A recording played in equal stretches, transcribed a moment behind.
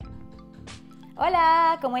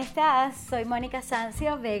Hola, ¿cómo estás? Soy Mónica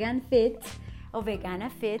Sancio, Vegan Fit o Vegana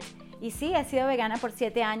Fit. Y sí, he sido vegana por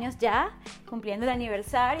 7 años ya, cumpliendo el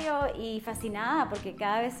aniversario y fascinada porque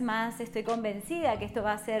cada vez más estoy convencida que esto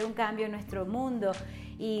va a ser un cambio en nuestro mundo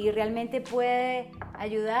y realmente puede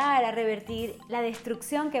ayudar a revertir la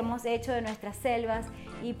destrucción que hemos hecho de nuestras selvas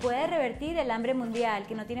y puede revertir el hambre mundial,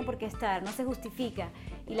 que no tiene por qué estar, no se justifica.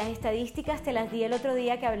 Y las estadísticas te las di el otro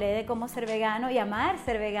día que hablé de cómo ser vegano y amar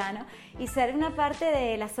ser vegano y ser una parte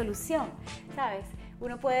de la solución, ¿sabes?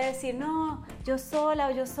 Uno puede decir, no, yo sola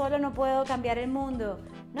o yo solo no puedo cambiar el mundo.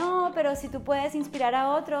 No, pero si tú puedes inspirar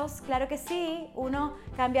a otros, claro que sí, uno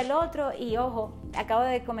cambia al otro y ojo, acabo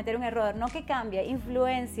de cometer un error, no que cambia,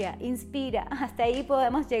 influencia, inspira, hasta ahí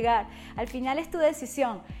podemos llegar. Al final es tu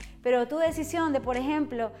decisión, pero tu decisión de, por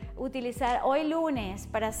ejemplo, utilizar hoy lunes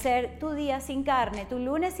para hacer tu día sin carne, tu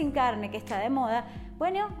lunes sin carne que está de moda,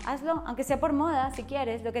 bueno, hazlo, aunque sea por moda, si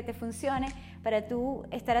quieres, lo que te funcione para tú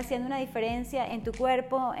estar haciendo una diferencia en tu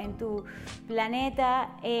cuerpo, en tu planeta,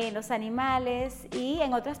 en los animales y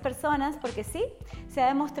en otras personas, porque sí, se ha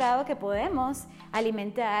demostrado que podemos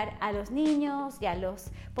alimentar a los niños y a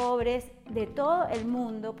los pobres de todo el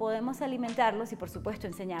mundo, podemos alimentarlos y por supuesto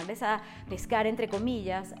enseñarles a pescar, entre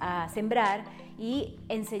comillas, a sembrar y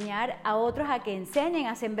enseñar a otros a que enseñen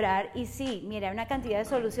a sembrar. Y sí, mira, hay una cantidad de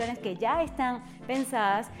soluciones que ya están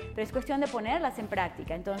pensadas, pero es cuestión de ponerlas en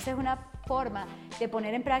práctica. Entonces, una forma de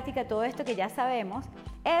poner en práctica todo esto que ya sabemos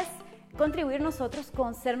es contribuir nosotros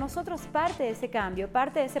con ser nosotros parte de ese cambio,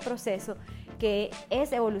 parte de ese proceso que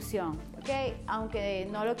es evolución, ¿ok? Aunque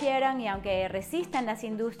no lo quieran y aunque resistan las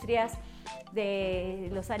industrias de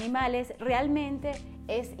los animales, realmente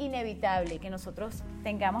es inevitable que nosotros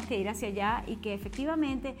tengamos que ir hacia allá y que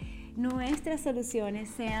efectivamente nuestras soluciones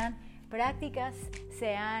sean prácticas,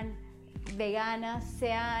 sean veganas,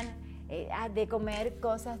 sean de comer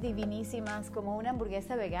cosas divinísimas como una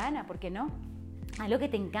hamburguesa vegana, ¿por qué no? Algo que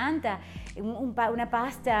te encanta, una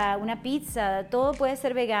pasta, una pizza, todo puede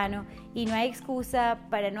ser vegano y no hay excusa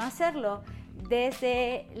para no hacerlo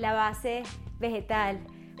desde la base vegetal,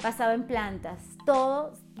 basado en plantas,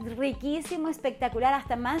 todo riquísimo, espectacular,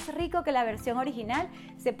 hasta más rico que la versión original,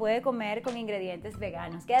 se puede comer con ingredientes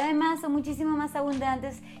veganos, que además son muchísimo más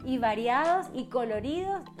abundantes y variados y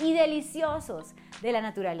coloridos y deliciosos de la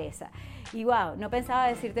naturaleza. Y wow, no pensaba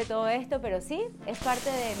decirte todo esto, pero sí, es parte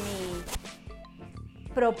de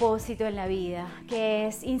mi propósito en la vida, que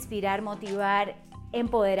es inspirar, motivar,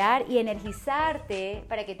 empoderar y energizarte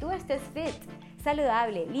para que tú estés fit,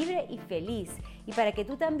 saludable, libre y feliz y para que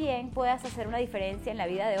tú también puedas hacer una diferencia en la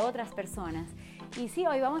vida de otras personas. Y sí,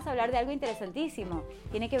 hoy vamos a hablar de algo interesantísimo.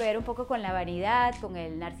 Tiene que ver un poco con la vanidad, con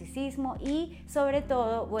el narcisismo y sobre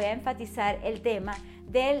todo voy a enfatizar el tema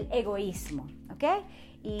del egoísmo, ¿ok?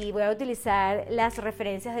 Y voy a utilizar las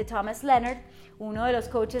referencias de Thomas Leonard, uno de los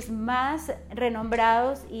coaches más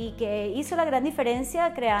renombrados y que hizo la gran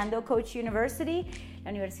diferencia creando Coach University, la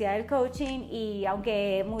Universidad del Coaching, y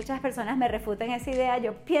aunque muchas personas me refutan esa idea,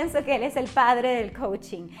 yo pienso que él es el padre del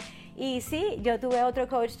coaching. Y sí, yo tuve otro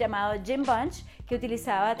coach llamado Jim Bunch que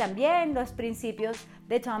utilizaba también los principios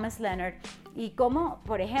de Thomas Leonard y como,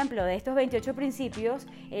 por ejemplo, de estos 28 principios,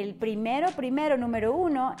 el primero, número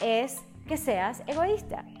 1 es que seas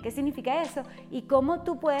egoísta. ¿Qué significa eso? Y cómo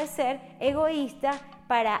tú puedes ser egoísta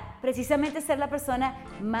para precisamente ser la persona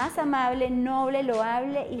más amable, noble,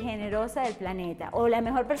 loable y generosa del planeta. O la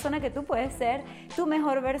mejor persona que tú puedes ser, tu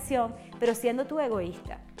mejor versión, pero siendo tú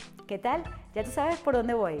egoísta. ¿Qué tal? Ya tú sabes por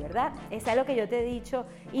dónde voy, ¿verdad? Es algo que yo te he dicho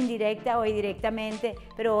indirecta o indirectamente,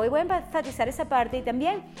 pero hoy voy a enfatizar esa parte y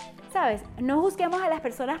también, ¿sabes? No juzguemos a las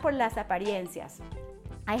personas por las apariencias.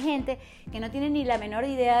 Hay gente que no tiene ni la menor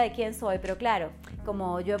idea de quién soy, pero claro,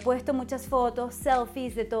 como yo he puesto muchas fotos,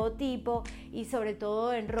 selfies de todo tipo y sobre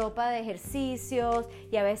todo en ropa de ejercicios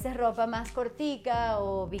y a veces ropa más cortica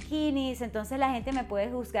o bikinis, entonces la gente me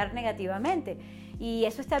puede juzgar negativamente y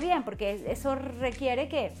eso está bien porque eso requiere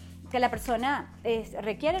que la persona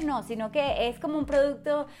sino que es como un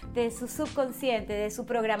producto de su subconsciente, de su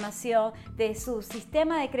programación, de su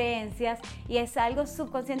sistema de creencias y es algo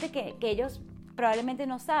subconsciente que ellos probablemente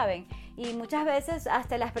no saben y muchas veces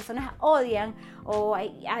hasta las personas odian o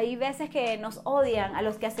hay veces que nos odian a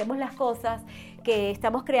los que hacemos las cosas, que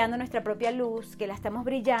estamos creando nuestra propia luz, que la estamos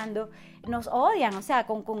brillando, nos odian, o sea,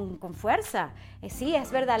 con fuerza. Sí,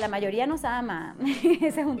 es verdad, la mayoría nos ama,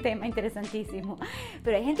 ese es un tema interesantísimo,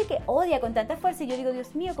 pero hay gente que odia con tanta fuerza y yo digo,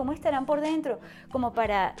 Dios mío, ¿cómo estarán por dentro? Como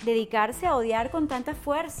para dedicarse a odiar con tanta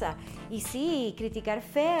fuerza y sí, criticar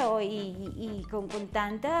feo y con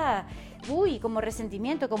tanta, como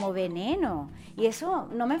resentimiento, como veneno veneno. Y eso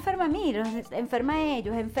no me enferma a mí, los enferma a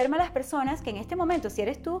ellos, enferma a las personas que en este momento, si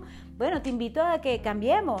eres tú, bueno, te invito a que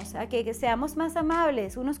cambiemos, a que seamos más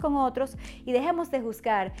amables unos con otros y dejemos de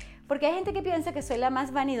juzgar. Porque hay gente que piensa que soy la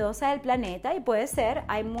más vanidosa del planeta y puede ser,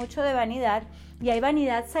 hay mucho de vanidad y hay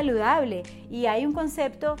vanidad saludable y hay un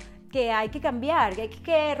concepto que hay que cambiar, que hay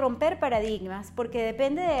que romper paradigmas, porque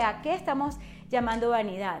depende de a qué estamos llamando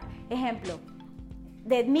vanidad. Ejemplo,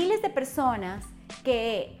 de miles de personas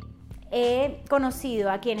que he conocido,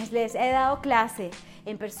 a quienes les he dado clases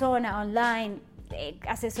en persona, online,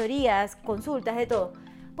 asesorías, consultas, de todo,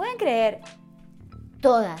 pueden creer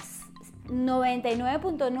todas,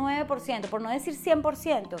 99.9%, por no decir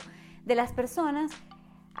 100%, de las personas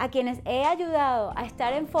a quienes he ayudado a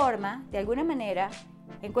estar en forma, de alguna manera,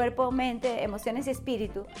 en cuerpo, mente, emociones y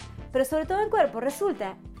espíritu, pero sobre todo en cuerpo,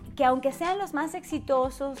 resulta que aunque sean los más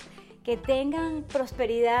exitosos, que tengan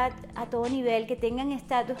prosperidad a todo nivel, que tengan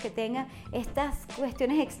estatus, que tengan estas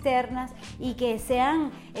cuestiones externas y que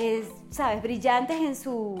sean, brillantes en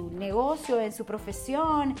su negocio, en su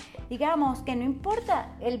profesión, digamos, que no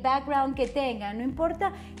importa el background que tengan, no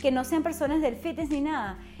importa que no sean personas del fitness ni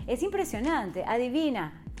nada, es impresionante.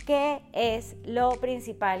 Adivina, ¿qué es lo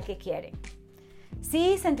principal que quieren?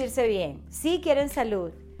 Sí, sentirse bien, sí quieren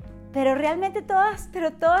salud, pero realmente todas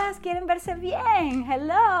quieren verse bien.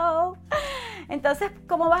 Hello. Entonces,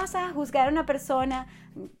 ¿cómo vas a juzgar a una persona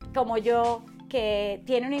como yo que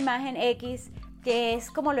tiene una imagen X, que es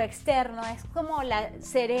como lo externo, es como la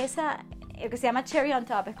cereza, que se llama cherry on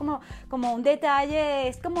top, es como un detalle,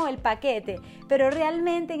 es como el paquete, pero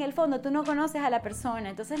realmente en el fondo tú no conoces a la persona,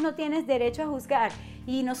 entonces no tienes derecho a juzgar.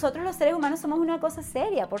 Y nosotros los seres humanos somos una cosa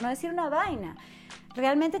seria, por no decir una vaina.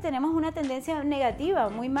 Realmente tenemos una tendencia negativa,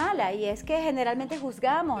 muy mala, y es que generalmente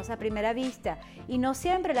juzgamos a primera vista y no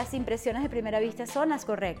siempre las impresiones de primera vista son las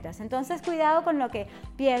correctas. Entonces, cuidado con lo que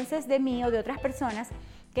pienses de mí o de otras personas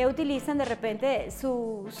que utilizan de repente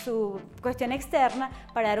su cuestión externa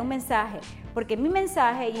para dar un mensaje. Porque mi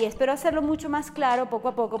mensaje, y espero hacerlo mucho más claro poco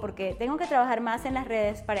a poco, porque tengo que trabajar más en las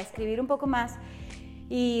redes para escribir un poco más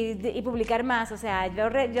y publicar más. O sea, yo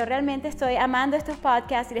realmente estoy amando estos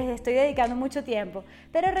podcasts y les estoy dedicando mucho tiempo,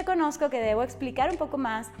 pero reconozco que debo explicar un poco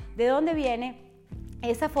más de dónde viene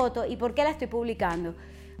esa foto y por qué la estoy publicando.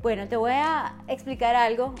 Bueno, te voy a explicar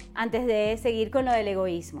algo antes de seguir con lo del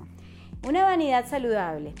egoísmo. Una vanidad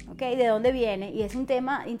saludable, ¿ok? ¿De dónde viene? Y es un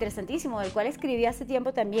tema interesantísimo, del cual escribí hace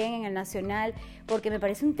tiempo también en El Nacional, porque me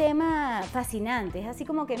parece un tema fascinante. Es así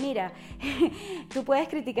como que, mira, tú puedes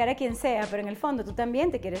criticar a quien sea, pero en el fondo tú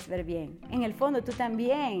también te quieres ver bien. En el fondo tú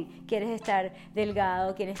también quieres estar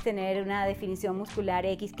delgado, quieres tener una definición muscular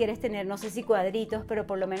X, quieres tener, no sé si cuadritos, pero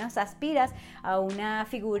por lo menos aspiras a una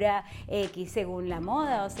figura X según la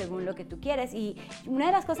moda o según lo que tú quieres. Y una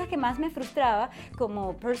de las cosas que más me frustraba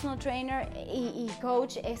como personal trainer y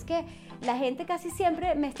coach es que la gente casi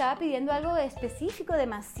siempre me estaba pidiendo algo específico,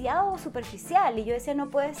 demasiado superficial, y yo decía, no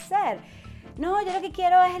puede ser. No, yo lo que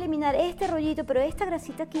quiero es eliminar este rollito, pero esta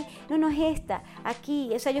grasita aquí, no es esta, aquí,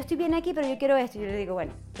 o sea, yo estoy bien aquí, pero yo quiero esto. Y yo le digo,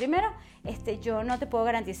 bueno, primero, yo no te puedo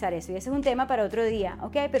garantizar eso, y ese es un tema para otro día,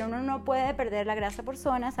 ¿ok? Pero uno no puede perder la grasa por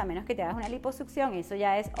zonas, a menos que te hagas una liposucción, eso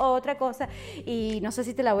ya es otra cosa, y no sé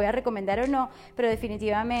si te la voy a recomendar o no, pero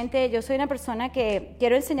definitivamente yo soy una persona que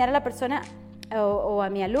quiero enseñar a la persona o a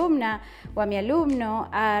mi alumna o a mi alumno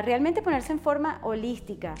a realmente ponerse en forma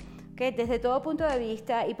holística, ¿okay? Desde todo punto de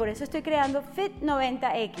vista, y por eso estoy creando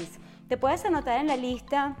Fit90X. Te puedes anotar en la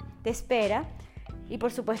lista de espera, y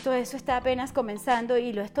por supuesto eso está apenas comenzando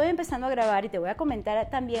y lo estoy empezando a grabar, y te voy a comentar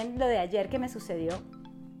también lo de ayer que me sucedió.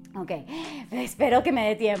 Ok, espero que me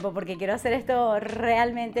dé tiempo porque quiero hacer esto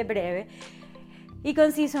realmente breve y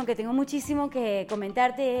conciso, aunque tengo muchísimo que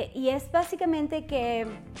comentarte, y es básicamente que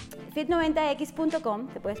fit90x.com,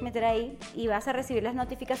 te puedes meter ahí y vas a recibir las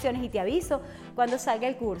notificaciones y te aviso cuando salga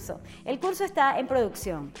el curso. El curso está en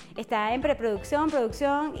producción, está en preproducción,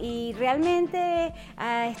 producción, y realmente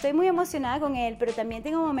estoy muy emocionada con él, pero también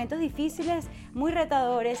tengo momentos difíciles, muy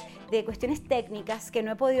retadores, de cuestiones técnicas que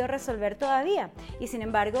no he podido resolver todavía, y sin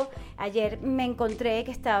embargo ayer me encontré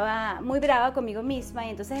que estaba muy brava conmigo misma,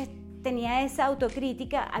 y entonces tenía esa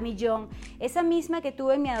autocrítica a millón, esa misma que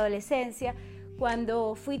tuve en mi adolescencia,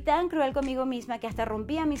 cuando fui tan cruel conmigo misma que hasta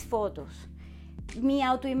rompía mis fotos. mi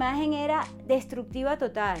autoimagen era destructiva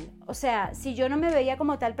total. O sea, si yo no me veía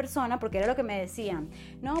como tal persona, porque era lo que me decían,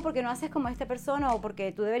 no, porque no haces como esta persona, o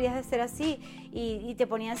porque tú deberías de ser así, y te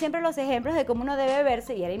ponían siempre los ejemplos de cómo uno debe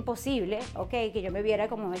verse, y era imposible, que yo me viera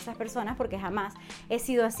como esas personas, porque jamás he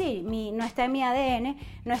sido así. No está en mi ADN,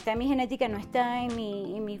 no está en mi genética, no está en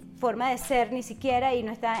mi forma de ser ni siquiera, y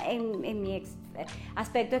no está en mi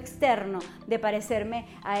aspecto externo de parecerme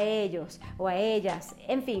a ellos o a ellas.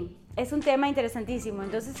 En fin, es un tema interesantísimo.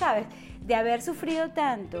 Entonces, ¿sabes? De haber sufrido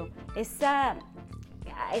tanto esa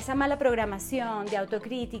mala programación de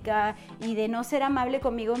autocrítica y de no ser amable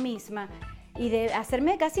conmigo misma, y de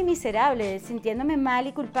hacerme casi miserable, sintiéndome mal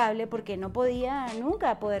y culpable porque no podía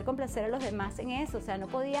nunca poder complacer a los demás en eso. O sea, no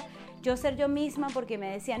podía yo ser yo misma porque me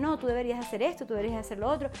decía, no, tú deberías hacer esto, tú deberías hacer lo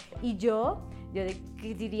otro. Y yo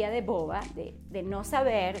diría de boba, de no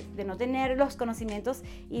saber, de no tener los conocimientos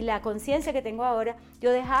y la conciencia que tengo ahora,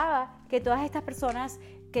 yo dejaba que todas estas personas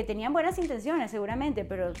que tenían buenas intenciones seguramente,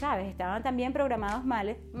 pero, ¿sabes?, estaban también programados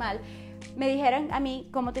mal, me dijeran a mí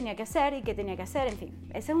cómo tenía que hacer y qué tenía que hacer. En fin,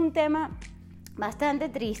 ese es un tema bastante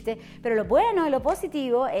triste, pero lo bueno y lo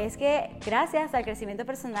positivo es que gracias al crecimiento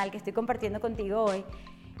personal que estoy compartiendo contigo hoy,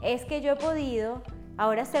 es que yo he podido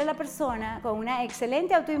ahora ser la persona con una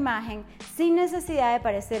excelente autoimagen sin necesidad de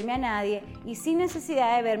parecerme a nadie y sin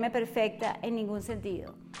necesidad de verme perfecta en ningún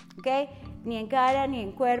sentido, ¿ok? Ni en cara, ni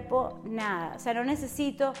en cuerpo, nada. O sea, no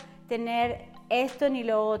necesito tener esto ni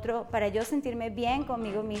lo otro para yo sentirme bien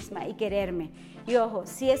conmigo misma y quererme. Y ojo,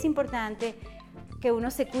 sí es importante que uno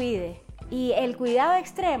se cuide. Y el cuidado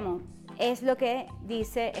extremo es lo que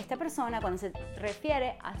dice esta persona cuando se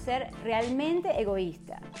refiere a ser realmente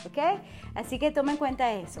egoísta, ¿ok? Así que toma en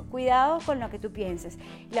cuenta eso, cuidado con lo que tú pienses.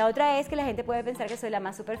 La otra es que la gente puede pensar que soy la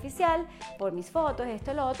más superficial por mis fotos,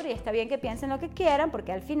 esto, lo otro, y está bien que piensen lo que quieran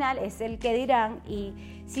porque al final es el que dirán,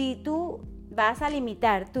 y si tú vas a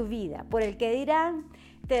limitar tu vida por el que dirán,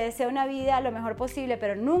 te deseo una vida lo mejor posible,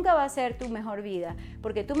 pero nunca va a ser tu mejor vida,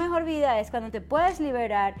 porque tu mejor vida es cuando te puedes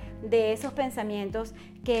liberar de esos pensamientos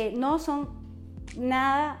que no son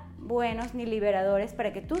nada buenos ni liberadores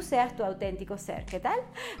para que tú seas tu auténtico ser. ¿Qué tal?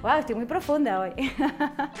 Wow, estoy muy profunda hoy.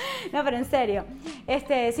 No, pero en serio.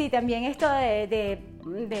 Sí, también esto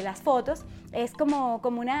de las fotos es como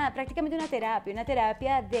prácticamente una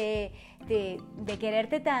terapia de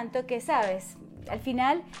quererte tanto que, ¿sabes?, al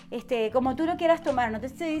final, como tú lo quieras tomar, no te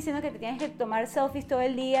estoy diciendo que te tienes que tomar selfies todo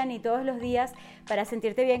el día ni todos los días para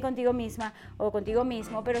sentirte bien contigo misma o contigo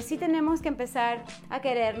mismo, pero sí tenemos que empezar a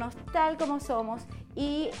querernos tal como somos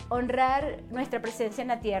y honrar nuestra presencia en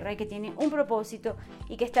la tierra y que tiene un propósito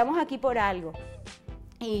y que estamos aquí por algo.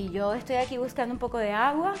 Y yo estoy aquí buscando un poco de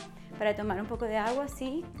agua, para tomar un poco de agua,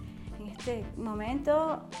 sí. En este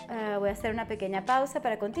momento voy a hacer una pequeña pausa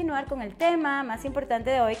para continuar con el tema más importante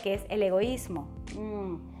de hoy, que es el egoísmo.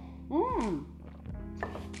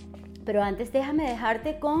 Pero antes déjame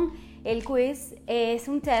dejarte con el quiz. Es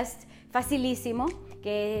un test facilísimo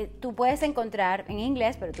que tú puedes encontrar en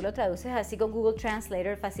inglés, pero tú lo traduces así con Google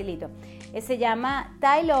Translator facilito. Se llama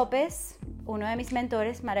Tai López, uno de mis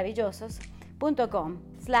mentores maravillosos,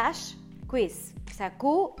 .com/quiz, o sea,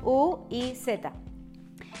 QUIZ.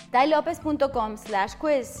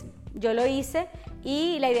 tailopez.com/quiz. Yo lo hice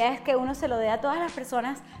y la idea es que uno se lo dé a todas las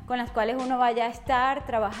personas con las cuales uno vaya a estar,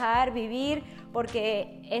 trabajar, vivir,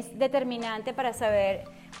 porque es determinante para saber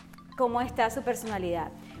cómo está su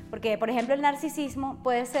personalidad. Porque, por ejemplo, el narcisismo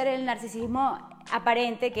puede ser el narcisismo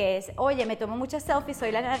aparente, que es, oye, me tomo muchas selfies,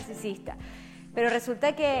 soy la narcisista. Pero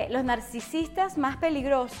resulta que los narcisistas más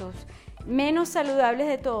peligrosos, menos saludables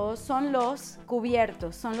de todos, son los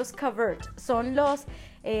cubiertos, son los covert, son los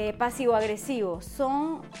pasivo-agresivos,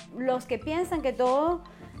 son los que piensan que todo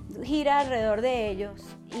gira alrededor de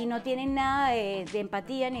ellos y no tienen nada de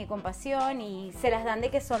empatía ni de compasión y se las dan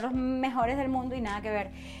de que son los mejores del mundo y nada que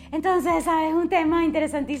ver. Entonces, ¿sabes? Un tema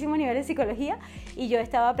interesantísimo a nivel de psicología y yo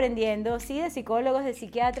estaba aprendiendo, sí, de psicólogos, de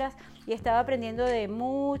psiquiatras y estaba aprendiendo de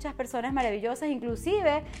muchas personas maravillosas,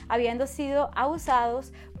 inclusive habiendo sido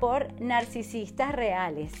abusados por narcisistas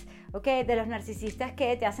reales. ¿Okay? De los narcisistas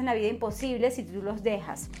que te hacen la vida imposible si tú los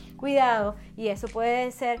dejas. Cuidado, y eso puede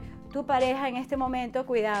ser tu pareja en este momento,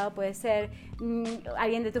 cuidado, puede ser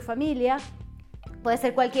alguien de tu familia, puede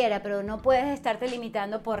ser cualquiera, pero no puedes estarte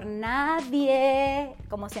limitando por nadie,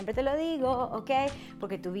 como siempre te lo digo, ¿ok?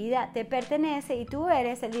 Porque tu vida te pertenece y tú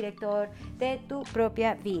eres el director de tu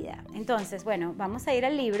propia vida. Entonces, bueno, vamos a ir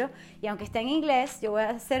al libro y aunque está en inglés, yo voy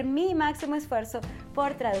a hacer mi máximo esfuerzo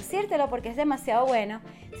por traducírtelo porque es demasiado bueno.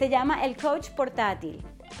 Se llama El Coach Portátil.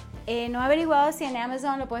 No he averiguado si en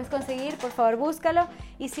Amazon lo puedes conseguir, por favor búscalo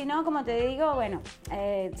y si no, como te digo, bueno,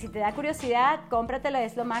 si te da curiosidad, cómpratelo,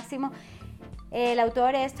 es lo máximo. El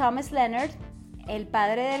autor es Thomas Leonard, el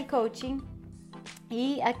padre del coaching,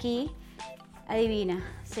 y aquí, adivina,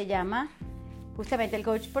 se llama justamente el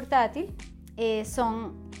coach portátil.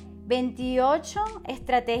 Son 28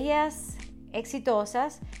 estrategias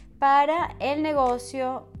exitosas para el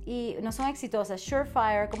negocio, y no son exitosas,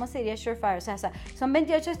 surefire, ¿cómo se diría surefire? O sea, son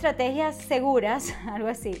 28 estrategias seguras, algo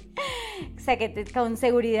así. O sea, que con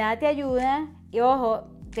seguridad te ayudan. Y ojo,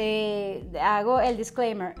 te hago el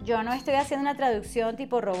disclaimer, yo no estoy haciendo una traducción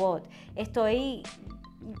tipo robot, estoy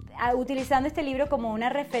utilizando este libro como una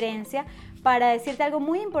referencia para decirte algo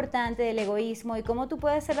muy importante del egoísmo y cómo tú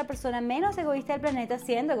puedes ser la persona menos egoísta del planeta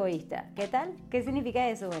siendo egoísta. ¿Qué tal? ¿Qué significa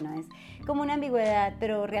eso? Bueno, es como una ambigüedad,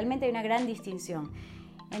 pero realmente hay una gran distinción.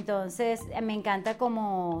 Entonces, me encanta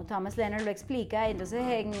cómo Thomas Leonard lo explica. Entonces,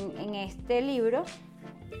 en este libro,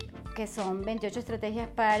 que son 28 estrategias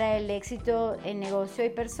para el éxito en negocio y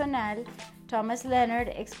personal, Thomas Leonard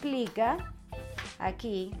explica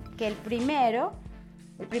aquí que el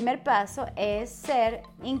primer paso es ser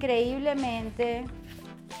increíblemente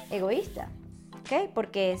egoísta, ¿ok?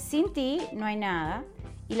 Porque sin ti no hay nada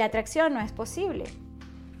y la atracción no es posible.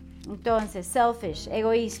 Entonces, selfish,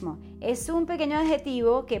 egoísmo, es un pequeño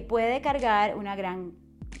adjetivo que puede cargar una gran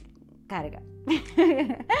carga.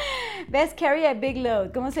 ¿Ves? Carry a big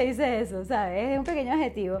load. ¿Cómo se dice eso? ¿Sabes? Es un pequeño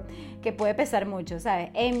adjetivo que puede pesar mucho,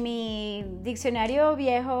 ¿sabes? En mi diccionario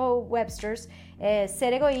viejo Webster's,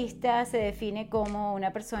 ser egoísta se define como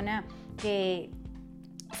una persona que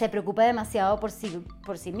se preocupa demasiado por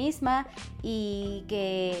sí misma y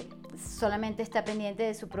que solamente está pendiente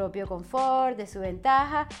de su propio confort, de su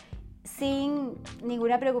ventaja, sin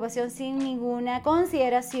ninguna preocupación, sin ninguna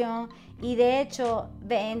consideración y de hecho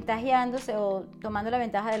ventajeándose o tomando la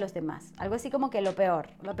ventaja de los demás. Algo así como que lo peor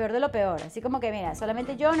de lo peor. Así como que mira,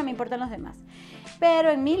 solamente yo, no me importan los demás. Pero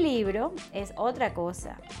en mi libro es otra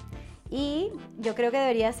cosa. Y yo creo que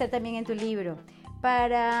debería ser también en tu libro.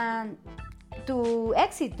 Para tu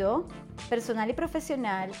éxito personal y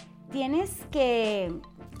profesional tienes que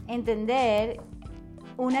entender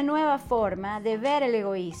una nueva forma de ver el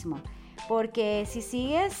egoísmo, porque si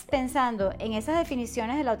sigues pensando en esas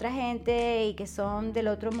definiciones de la otra gente y que son del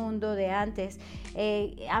otro mundo de antes,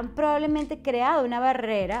 han probablemente creado una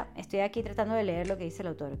barrera. Estoy aquí tratando de leer lo que dice el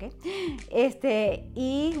autor, ¿ok?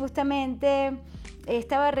 Y justamente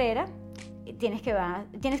esta barrera tienes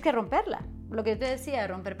que romperla, lo que yo te decía,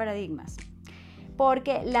 romper paradigmas.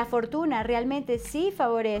 Porque la fortuna realmente sí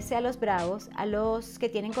favorece a los bravos, a los que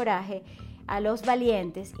tienen coraje, a los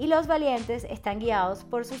valientes, y los valientes están guiados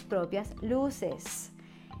por sus propias luces.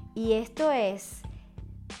 Y esto es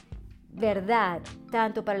verdad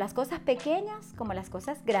tanto para las cosas pequeñas como las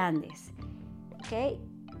cosas grandes, ¿ok?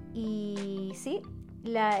 Y sí,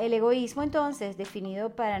 el egoísmo entonces, definido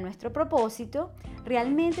para nuestro propósito,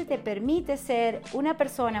 realmente te permite ser una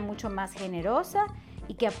persona mucho más generosa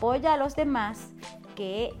y que apoya a los demás,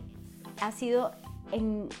 que ha sido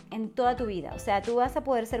en toda tu vida. O sea, tú vas a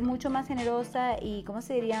poder ser mucho más generosa y, ¿cómo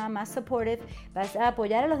se diría?, más supportive. Vas a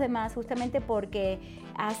apoyar a los demás justamente porque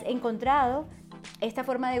has encontrado esta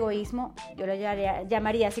forma de egoísmo. Yo lo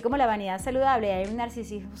llamaría, así como la vanidad saludable, hay un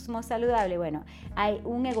narcisismo saludable, bueno, hay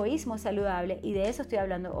un egoísmo saludable y de eso estoy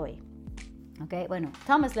hablando hoy. Okay, bueno,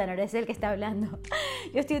 Thomas Leonard es el que está hablando.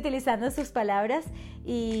 Yo estoy utilizando sus palabras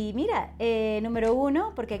y mira, número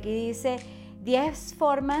 1, porque aquí dice 10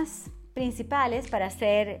 formas principales para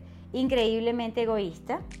ser increíblemente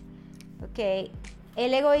egoísta. Okay.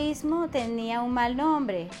 El egoísmo tenía un mal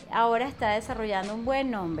nombre, ahora está desarrollando un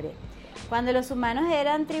buen nombre. Cuando los humanos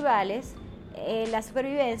eran tribales, la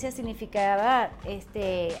supervivencia significaba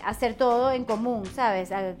hacer todo en común,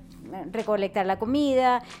 ¿sabes? Recolectar la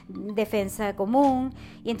comida, defensa común.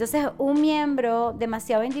 Y entonces un miembro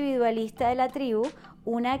demasiado individualista de la tribu,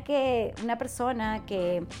 una persona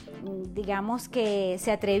que digamos que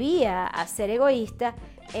se atrevía a ser egoísta,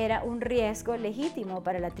 era un riesgo legítimo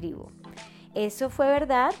para la tribu. Eso fue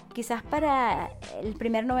verdad quizás para el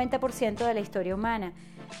primer 90% de la historia humana.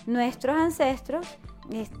 Nuestros ancestros,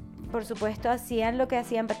 por supuesto, hacían lo que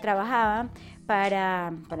hacían, trabajaban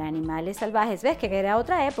para animales salvajes. Ves que era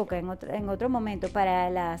otra época, en otro momento, para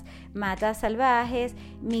las matas salvajes,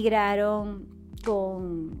 migraron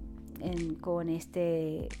con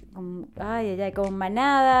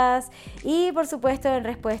manadas y, por supuesto, en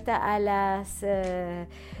respuesta a las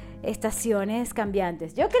estaciones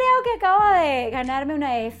cambiantes. Yo creo que acabo de ganarme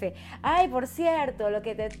una F. Ay, por cierto, lo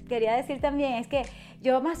que te quería decir también es que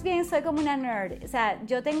yo más bien soy como una nerd. O sea,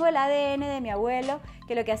 yo tengo el ADN de mi abuelo,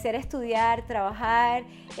 que lo que hacía era estudiar, trabajar,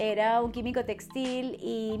 era un químico textil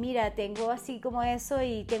y mira, tengo así como eso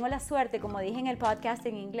y tengo la suerte, como dije en el podcast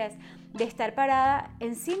en inglés, de estar parada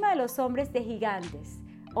encima de los hombros de gigantes.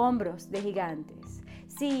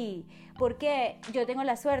 Sí, porque yo tengo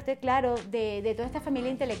la suerte, claro, de toda esta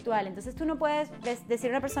familia intelectual. Entonces tú no puedes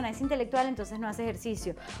decir una persona es intelectual, entonces no hace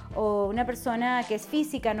ejercicio. O una persona que es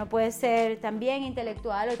física no puede ser también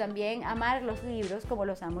intelectual o también amar los libros como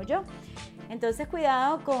los amo yo. Entonces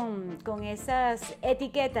cuidado con esas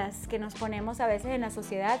etiquetas que nos ponemos a veces en la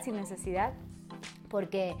sociedad sin necesidad.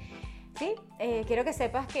 Porque sí, quiero que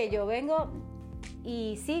sepas que yo vengo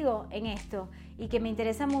y sigo en esto y que me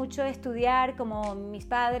interesa mucho estudiar como mis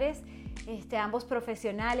padres, ambos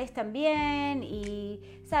profesionales también y,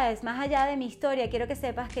 sabes, más allá de mi historia, quiero que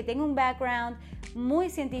sepas que tengo un background muy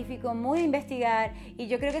científico, muy de investigar y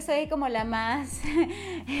yo creo que soy como la más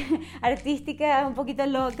artística, un poquito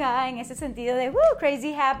loca en ese sentido de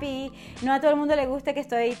crazy happy, no a todo el mundo le gusta que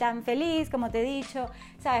estoy tan feliz como te he dicho,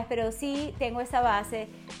 sabes, pero sí tengo esa base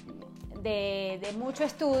de mucho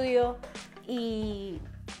estudio y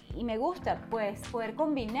me gusta pues poder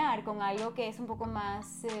combinar con algo que es un poco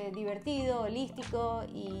más divertido, holístico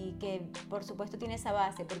y que por supuesto tiene esa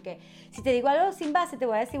base, porque si te digo algo sin base te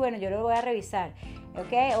voy a decir, bueno, yo lo voy a revisar,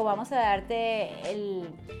 ¿ok? O vamos a darte el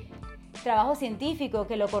trabajo científico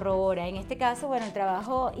que lo corrobora. En este caso, bueno, el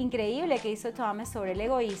trabajo increíble que hizo Thomas sobre el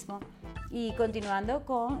egoísmo y continuando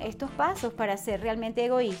con estos pasos para ser realmente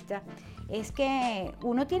egoísta, es que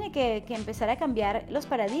uno tiene que empezar a cambiar los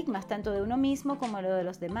paradigmas, tanto de uno mismo como lo de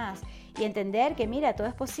los demás, y entender que, mira, todo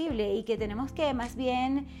es posible y que tenemos que más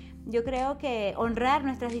bien, yo creo que honrar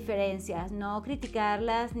nuestras diferencias, no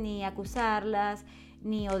criticarlas, ni acusarlas,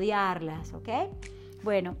 ni odiarlas, ¿ok?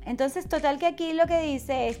 Bueno, entonces total que aquí lo que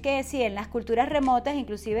dice es que sí, en las culturas remotas,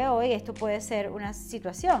 inclusive hoy, esto puede ser una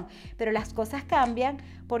situación, pero las cosas cambian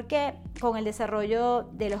porque con el desarrollo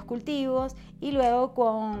de los cultivos y luego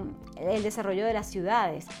con el desarrollo de las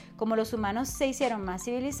ciudades, como los humanos se hicieron más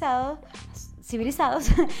civilizados,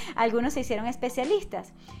 algunos se hicieron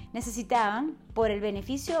especialistas, necesitaban, por el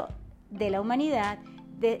beneficio de la humanidad,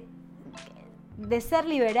 de ser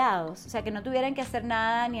liberados, o sea, que no tuvieran que hacer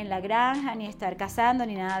nada ni en la granja, ni estar cazando,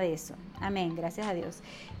 ni nada de eso. Amén, gracias a Dios.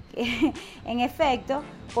 En efecto,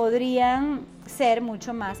 podrían ser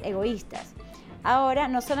mucho más egoístas. Ahora,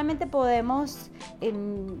 no solamente podemos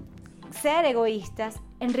ser egoístas,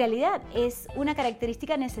 en realidad es una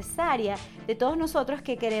característica necesaria de todos nosotros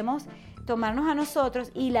que queremos tomarnos a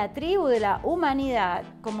nosotros y la tribu de la humanidad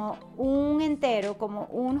como un entero, como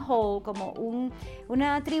un whole, como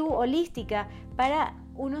una tribu holística para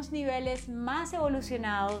unos niveles más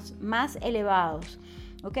evolucionados, más elevados.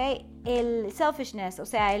 ¿Okay? El selfishness, o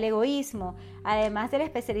sea, el egoísmo, además de la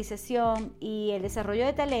especialización y el desarrollo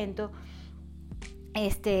de talento,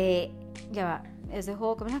 ya va. Ese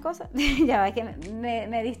juego, ¿cómo es la cosa? Ya va, es que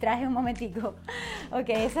me distraje un momentico. Ok,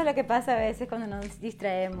 eso es lo que pasa a veces cuando nos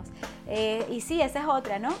distraemos. Y sí, esa es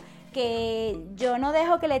otra, ¿no? Que yo no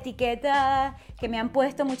dejo que la etiqueta que me han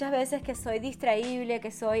puesto muchas veces que soy distraíble,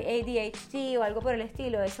 que soy ADHD o algo por el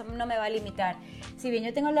estilo, eso no me va a limitar. Si bien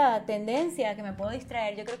yo tengo la tendencia a que me puedo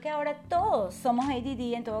distraer, yo creo que ahora todos somos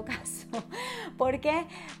ADD en todo caso. ¿Por qué?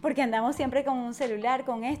 Porque andamos siempre con un celular,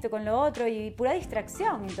 con esto, con lo otro y pura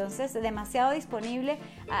distracción. Entonces, demasiado disponible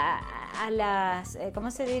a las, ¿cómo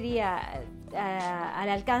se diría? Al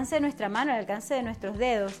alcance de nuestra mano, al alcance de nuestros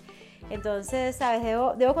dedos. Entonces, ¿sabes?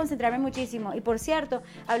 Debo concentrarme muchísimo. Y por cierto,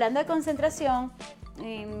 hablando de concentración,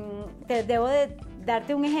 debo de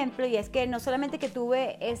darte un ejemplo y es que no solamente que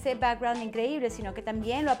tuve ese background increíble, sino que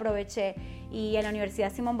también lo aproveché y en la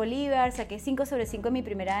Universidad Simón Bolívar saqué 5 sobre 5 en mi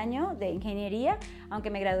primer año de ingeniería,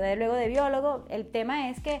 aunque me gradué luego de biólogo. El tema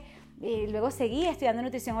es que luego seguí estudiando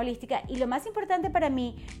nutrición holística y lo más importante para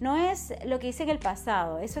mí no es lo que hice en el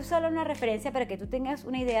pasado, eso es solo una referencia para que tú tengas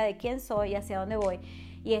una idea de quién soy y hacia dónde voy.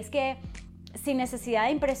 Y es que sin necesidad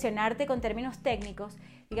de impresionarte con términos técnicos,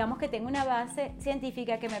 digamos que tengo una base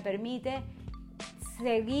científica que me permite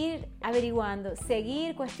seguir averiguando,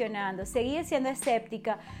 seguir cuestionando, seguir siendo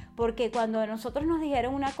escéptica, porque cuando nosotros nos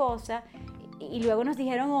dijeron una cosa y luego nos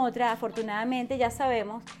dijeron otra, afortunadamente ya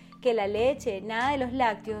sabemos que la leche, nada de los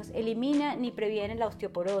lácteos, elimina ni previene la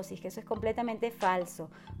osteoporosis, que eso es completamente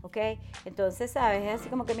falso, ¿ok? Entonces, ¿sabes? Es así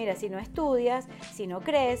como que, mira, si no estudias, si no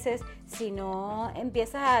creces, si no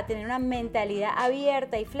empiezas a tener una mentalidad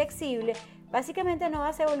abierta y flexible, básicamente no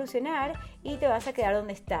vas a evolucionar y te vas a quedar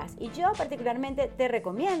donde estás. Y yo particularmente te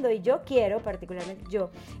recomiendo, y yo quiero, particularmente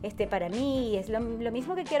yo, para mí, y es lo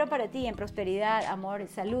mismo que quiero para ti en prosperidad, amor,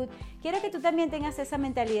 salud, quiero que tú también tengas esa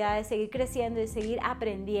mentalidad de seguir creciendo y seguir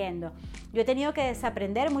aprendiendo. Yo he tenido que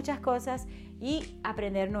desaprender muchas cosas y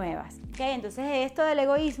aprender nuevas, ¿okay? Entonces esto del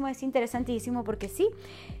egoísmo es interesantísimo porque sí,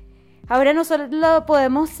 ahora no solo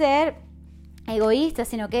podemos ser egoístas,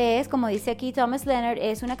 sino que es, como dice aquí Thomas Leonard,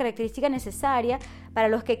 es una característica necesaria para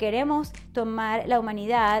los que queremos tomar la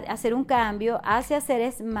humanidad, hacer un cambio hacia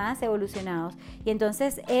seres más evolucionados. Y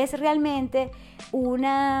entonces es realmente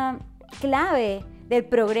una clave del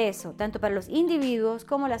progreso, tanto para los individuos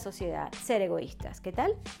como la sociedad, ser egoístas. ¿Qué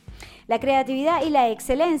tal? La creatividad y la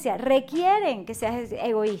excelencia requieren que seas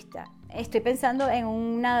egoísta. Estoy pensando en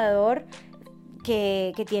un nadador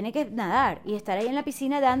que tiene que nadar y estar ahí en la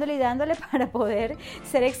piscina dándole y dándole para poder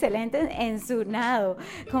ser excelente en su nado,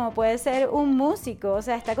 como puede ser un músico, o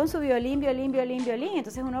sea, está con su violín,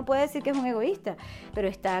 entonces uno puede decir que es un egoísta, pero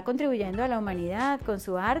está contribuyendo a la humanidad con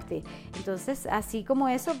su arte. Entonces, así como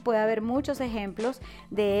eso, puede haber muchos ejemplos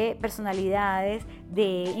de personalidades,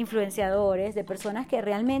 de influenciadores, de personas que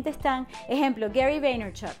realmente están, ejemplo, Gary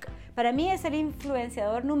Vaynerchuk, para mí es el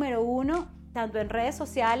influenciador número 1 tanto en redes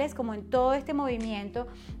sociales como en todo este movimiento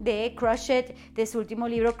de Crush It, de su último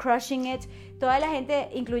libro Crushing It, toda la gente,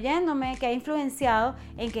 incluyéndome, que ha influenciado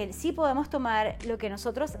en que sí podemos tomar lo que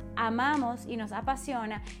nosotros amamos y nos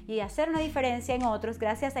apasiona y hacer una diferencia en otros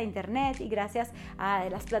gracias a internet y gracias a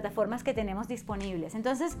las plataformas que tenemos disponibles.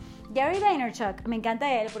 Entonces, Gary Vaynerchuk, me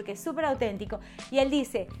encanta él porque es súper auténtico y él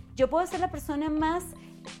dice, yo puedo ser la persona más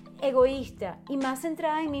egoísta y más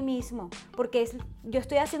centrada en mí mismo, porque yo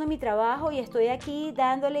estoy haciendo mi trabajo y estoy aquí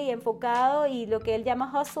dándole y enfocado y lo que él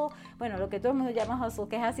llama hustle, bueno, lo que todo el mundo llama hustle,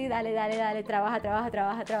 que es así, dale, trabaja,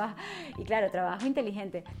 y claro, trabajo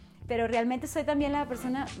inteligente, pero realmente soy también la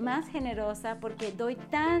persona más generosa porque doy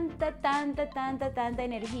tanta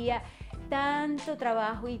energía, tanto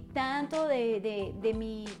trabajo y tanto de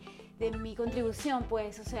mi contribución,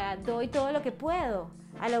 pues, o sea, doy todo lo que puedo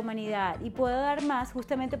a la humanidad y puedo dar más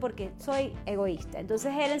justamente porque soy egoísta.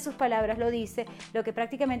 Entonces él en sus palabras lo dice, lo que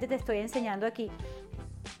prácticamente te estoy enseñando aquí,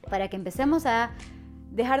 para que empecemos a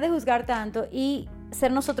dejar de juzgar tanto y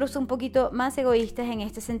ser nosotros un poquito más egoístas en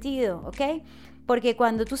este sentido, ¿ok? Porque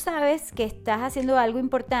cuando tú sabes que estás haciendo algo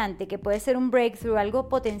importante, que puede ser un breakthrough, algo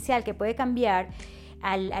potencial que puede cambiar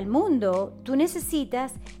al mundo, tú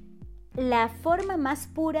necesitas la forma más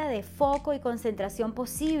pura de foco y concentración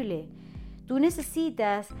posible. Tú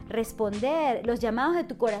necesitas responder los llamados de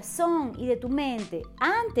tu corazón y de tu mente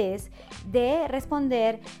antes de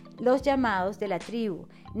responder los llamados de la tribu.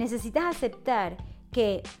 Necesitas aceptar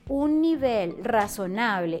que un nivel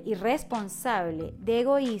razonable y responsable de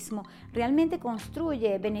egoísmo realmente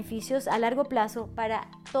construye beneficios a largo plazo para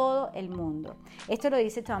todo el mundo. Esto lo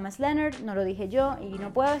dice Thomas Leonard, no lo dije yo y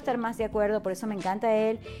no puedo estar más de acuerdo, por eso me encanta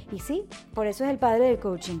él y sí, por eso es el padre del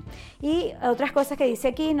coaching. Y otras cosas que dice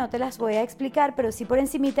aquí no te las voy a explicar, pero sí por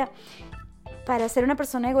encimita. Para ser una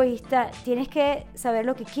persona egoísta tienes que saber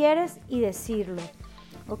lo que quieres y decirlo.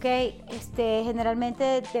 ¿Ok?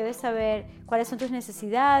 Generalmente debes saber cuáles son tus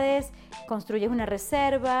necesidades, construyes una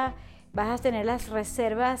reserva, vas a tener las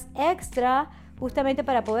reservas extra justamente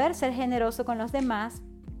para poder ser generoso con los demás.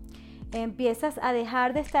 Empiezas a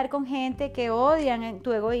dejar de estar con gente que odian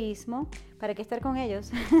tu egoísmo. ¿Para qué estar con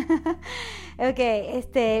ellos? Ok,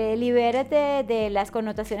 libérate de las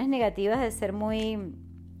connotaciones negativas de ser muy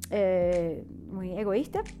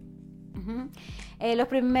egoísta.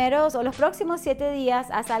 Los próximos 7 días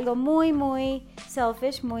haz algo muy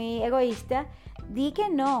selfish, muy egoísta. Di que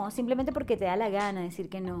no, simplemente porque te da la gana decir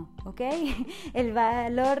que no, ¿ok? El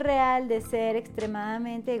valor real de ser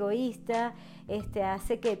extremadamente egoísta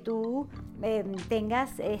hace que tú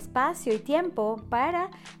tengas espacio y tiempo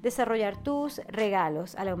para desarrollar tus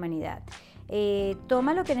regalos a la humanidad.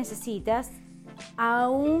 Toma lo que necesitas,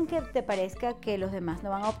 aunque te parezca que los demás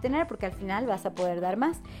no van a obtener, porque al final vas a poder dar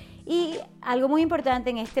más. Y algo muy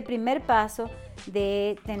importante en este primer paso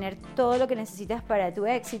de tener todo lo que necesitas para tu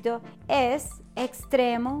éxito es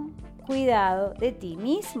extremo cuidado de ti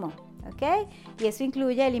mismo, ¿ok? Y eso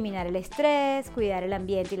incluye eliminar el estrés, cuidar el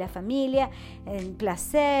ambiente y la familia, el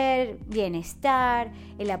placer, bienestar,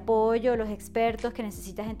 el apoyo, los expertos que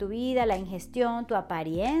necesitas en tu vida, la ingestión, tu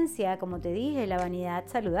apariencia, como te dije, la vanidad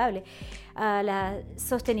saludable, la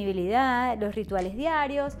sostenibilidad, los rituales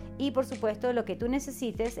diarios y por supuesto lo que tú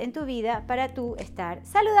necesites en tu vida para tú estar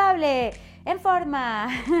saludable, en forma,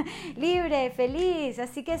 libre, feliz.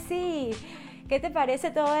 Así que sí, ¿qué te parece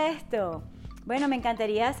todo esto? Bueno, me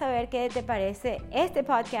encantaría saber qué te parece este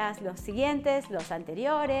podcast, los siguientes, los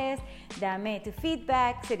anteriores. Dame tu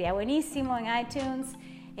feedback, sería buenísimo en iTunes.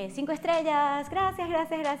 5 estrellas,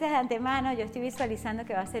 gracias de antemano. Yo estoy visualizando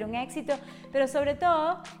que va a ser un éxito, pero sobre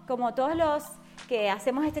todo, como todos los que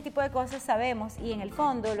hacemos este tipo de cosas sabemos, y en el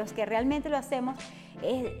fondo los que realmente lo hacemos,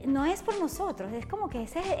 no es por nosotros, es como que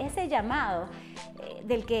ese llamado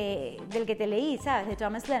del que te leí, ¿sabes? De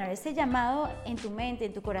Thomas Leonard, ese llamado en tu mente,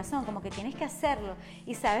 en tu corazón, como que tienes que hacerlo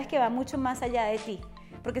y sabes que va mucho más allá de ti.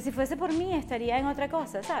 Porque si fuese por mí estaría en otra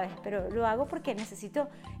cosa, ¿sabes? Pero lo hago porque necesito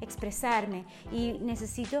expresarme y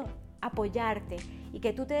necesito apoyarte y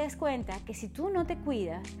que tú te des cuenta que si tú no te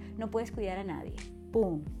cuidas, no puedes cuidar a nadie.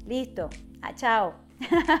 ¡Pum! ¡Listo! ¡Chao!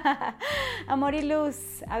 Amor y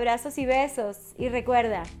luz, abrazos y besos. Y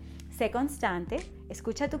recuerda, sé constante,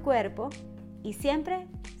 escucha tu cuerpo y siempre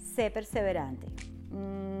sé perseverante.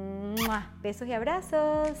 Besos y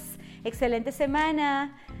abrazos. Excelente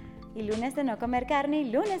semana. Y lunes de no comer carne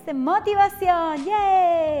y lunes de motivación.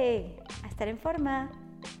 ¡Yay! A estar en forma.